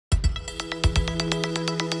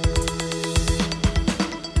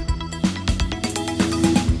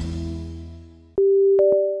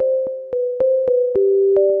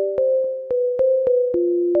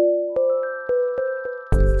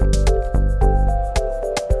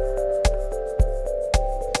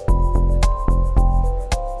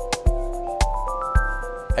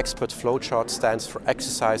Expert flowchart stands for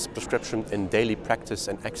Exercise Prescription in Daily Practice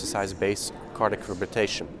and Exercise-Based Cardiac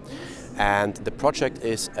Rehabilitation. And the project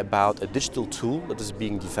is about a digital tool that is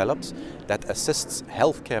being developed that assists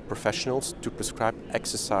healthcare professionals to prescribe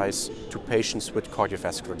exercise to patients with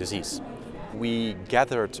cardiovascular disease. We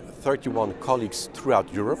gathered 31 colleagues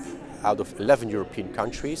throughout Europe, out of 11 European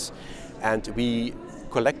countries, and we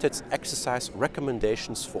collected exercise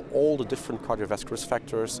recommendations for all the different cardiovascular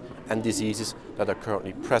factors and diseases that are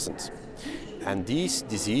currently present. And these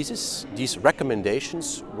diseases, these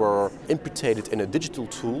recommendations were imputed in a digital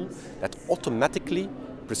tool that automatically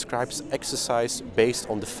prescribes exercise based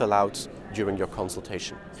on the fill-out during your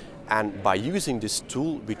consultation. And by using this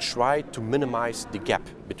tool, we try to minimize the gap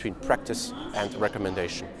between practice and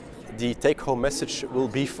recommendation. The take-home message will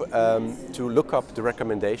be to look up the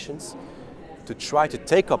recommendations, to try to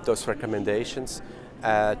take up those recommendations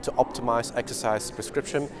to optimize exercise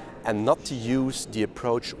prescription and not to use the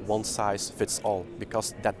approach one size fits all,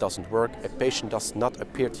 because that doesn't work. A patient does not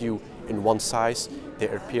appear to you in one size, they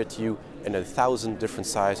appear to you in 1,000 different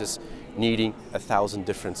sizes, needing 1,000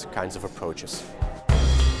 different kinds of approaches.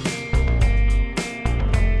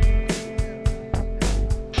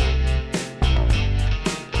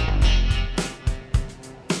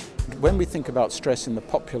 When we think about stress in the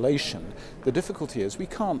population, the difficulty is we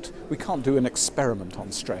can't do an experiment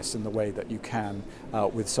on stress in the way that you can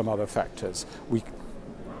with some other factors. We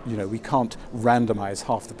can't randomize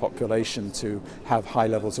half the population to have high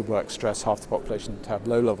levels of work stress, half the population to have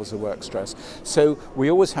low levels of work stress. So we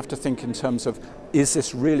always have to think in terms of, is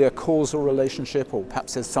this really a causal relationship, or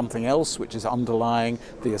perhaps there's something else which is underlying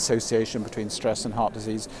the association between stress and heart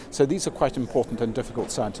disease? So these are quite important and difficult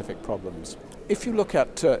scientific problems. If you look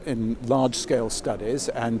at in large-scale studies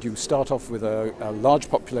and you start off with a large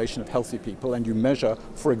population of healthy people and you measure,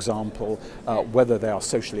 for example, whether they are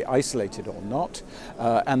socially isolated or not,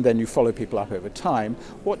 and then you follow people up over time,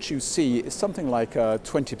 what you see is something like a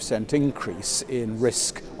 20% increase in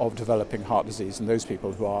risk of developing heart disease in those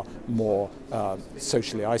people who are more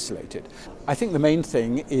socially isolated. I think the main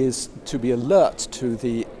thing is to be alert to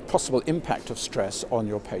the possible impact of stress on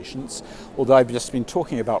your patients. Although I've just been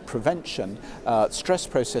talking about prevention, stress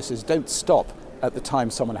processes don't stop at the time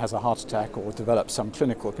someone has a heart attack or develops some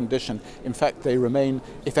clinical condition. In fact, they remain,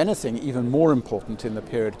 if anything, even more important in the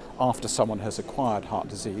period after someone has acquired heart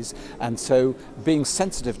disease. And so being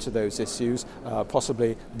sensitive to those issues,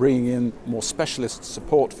 possibly bringing in more specialist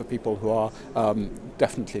support for people who are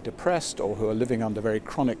definitely depressed or who are living under very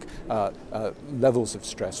chronic levels of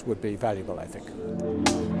stress would be valuable, I think.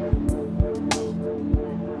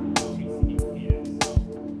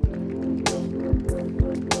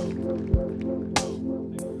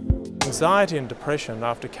 Anxiety and depression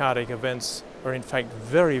after cardiac events are in fact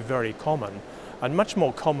very, very common, and much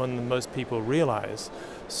more common than most people realize.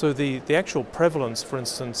 So the actual prevalence, for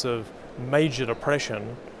instance, of major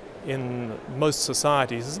depression in most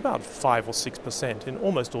societies is about 5 or 6% in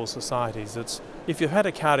almost all societies. If you've had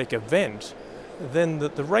a cardiac event, then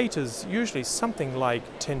the rate is usually something like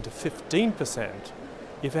 10 to 15%.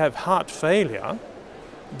 If you have heart failure,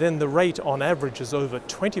 then the rate on average is over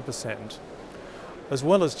 20%. As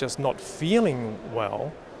well as just not feeling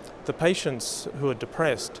well, the patients who are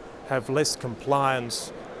depressed have less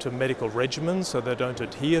compliance to medical regimens, so they don't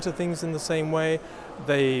adhere to things in the same way.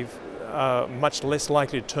 They're much less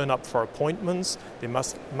likely to turn up for appointments. They're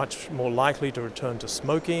much more likely to return to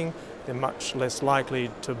smoking. They're much less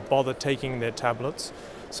likely to bother taking their tablets.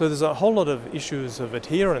 So there's a whole lot of issues of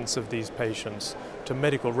adherence of these patients to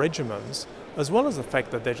medical regimens, as well as the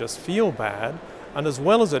fact that they just feel bad, and as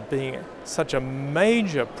well as it being such a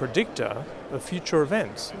major predictor of future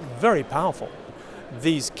events. Very powerful.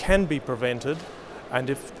 These can be prevented, and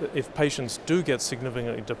if patients do get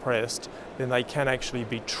significantly depressed, then they can actually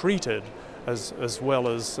be treated as well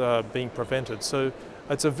as being prevented. So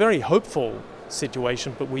it's a very hopeful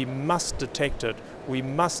situation, but we must detect it. We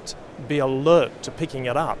must be alert to picking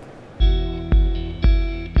it up.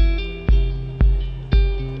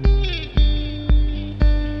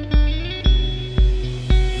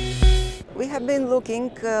 We have been looking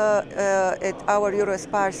at our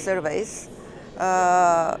EUROASPIRE surveys,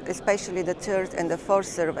 especially the third and the fourth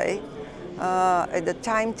survey, at the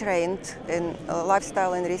time trend in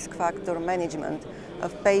lifestyle and risk factor management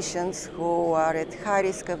of patients who are at high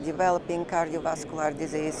risk of developing cardiovascular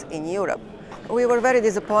disease in Europe. We were very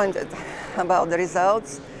disappointed about the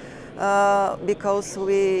results because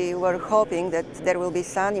we were hoping that there will be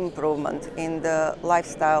some improvement in the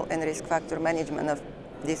lifestyle and risk factor management of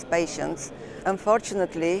these patients.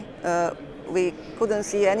 Unfortunately, we couldn't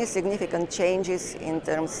see any significant changes in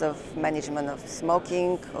terms of management of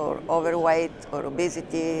smoking or overweight or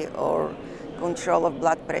obesity or control of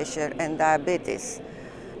blood pressure and diabetes.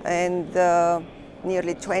 And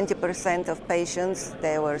nearly 20% of patients,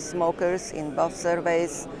 they were smokers in both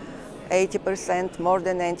surveys. 80%, more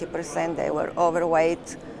than 90%, they were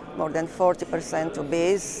overweight, more than 40%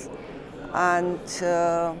 obese, and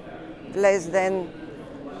less than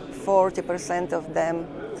 40% of them,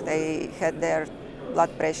 they had their blood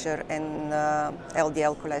pressure and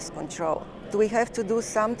LDL cholesterol control. We have to do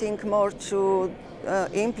something more to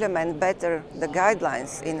implement better the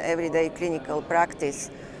guidelines in everyday clinical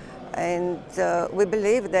practice. And we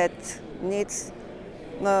believe that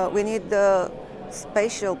we need the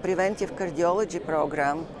special preventive cardiology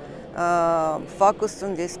program focused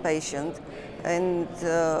on this patient, and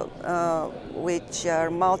which are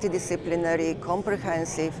multidisciplinary,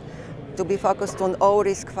 comprehensive, to be focused on all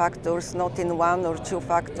risk factors, not in one or two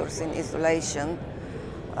factors in isolation.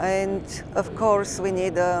 And of course, we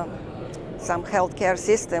need some healthcare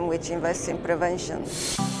system which invests in prevention.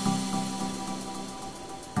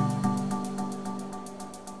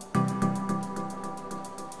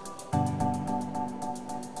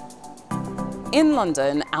 In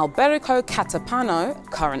London, Alberico Catapano,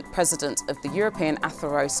 current president of the European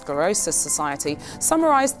Atherosclerosis Society,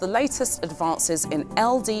 summarised the latest advances in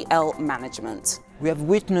LDL management. We have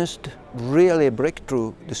witnessed really a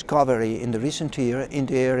breakthrough discovery in the recent year in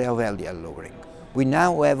the area of LDL lowering. We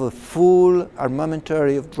now have a full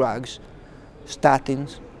armamentarium of drugs,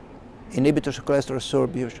 statins, inhibitors of cholesterol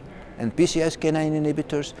absorption, and PCSK9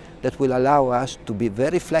 inhibitors that will allow us to be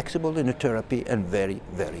very flexible in the therapy and very,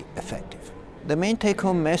 very effective. The main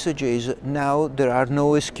take-home message is now there are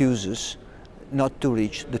no excuses not to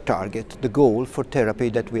reach the target, the goal for therapy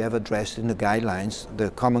that we have addressed in the guidelines,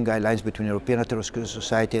 the common guidelines between European Atherosclerosis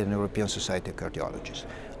Society and European Society of Cardiologists.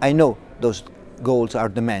 I know those goals are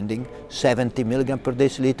demanding. 70 milligram per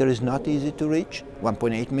deciliter is not easy to reach,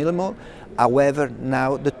 1.8 millimole. However,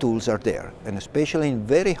 now the tools are there, and especially in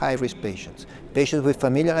very high-risk patients, patients with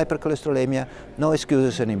familial hypercholesterolemia, no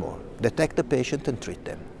excuses anymore. Detect the patient and treat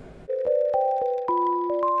them.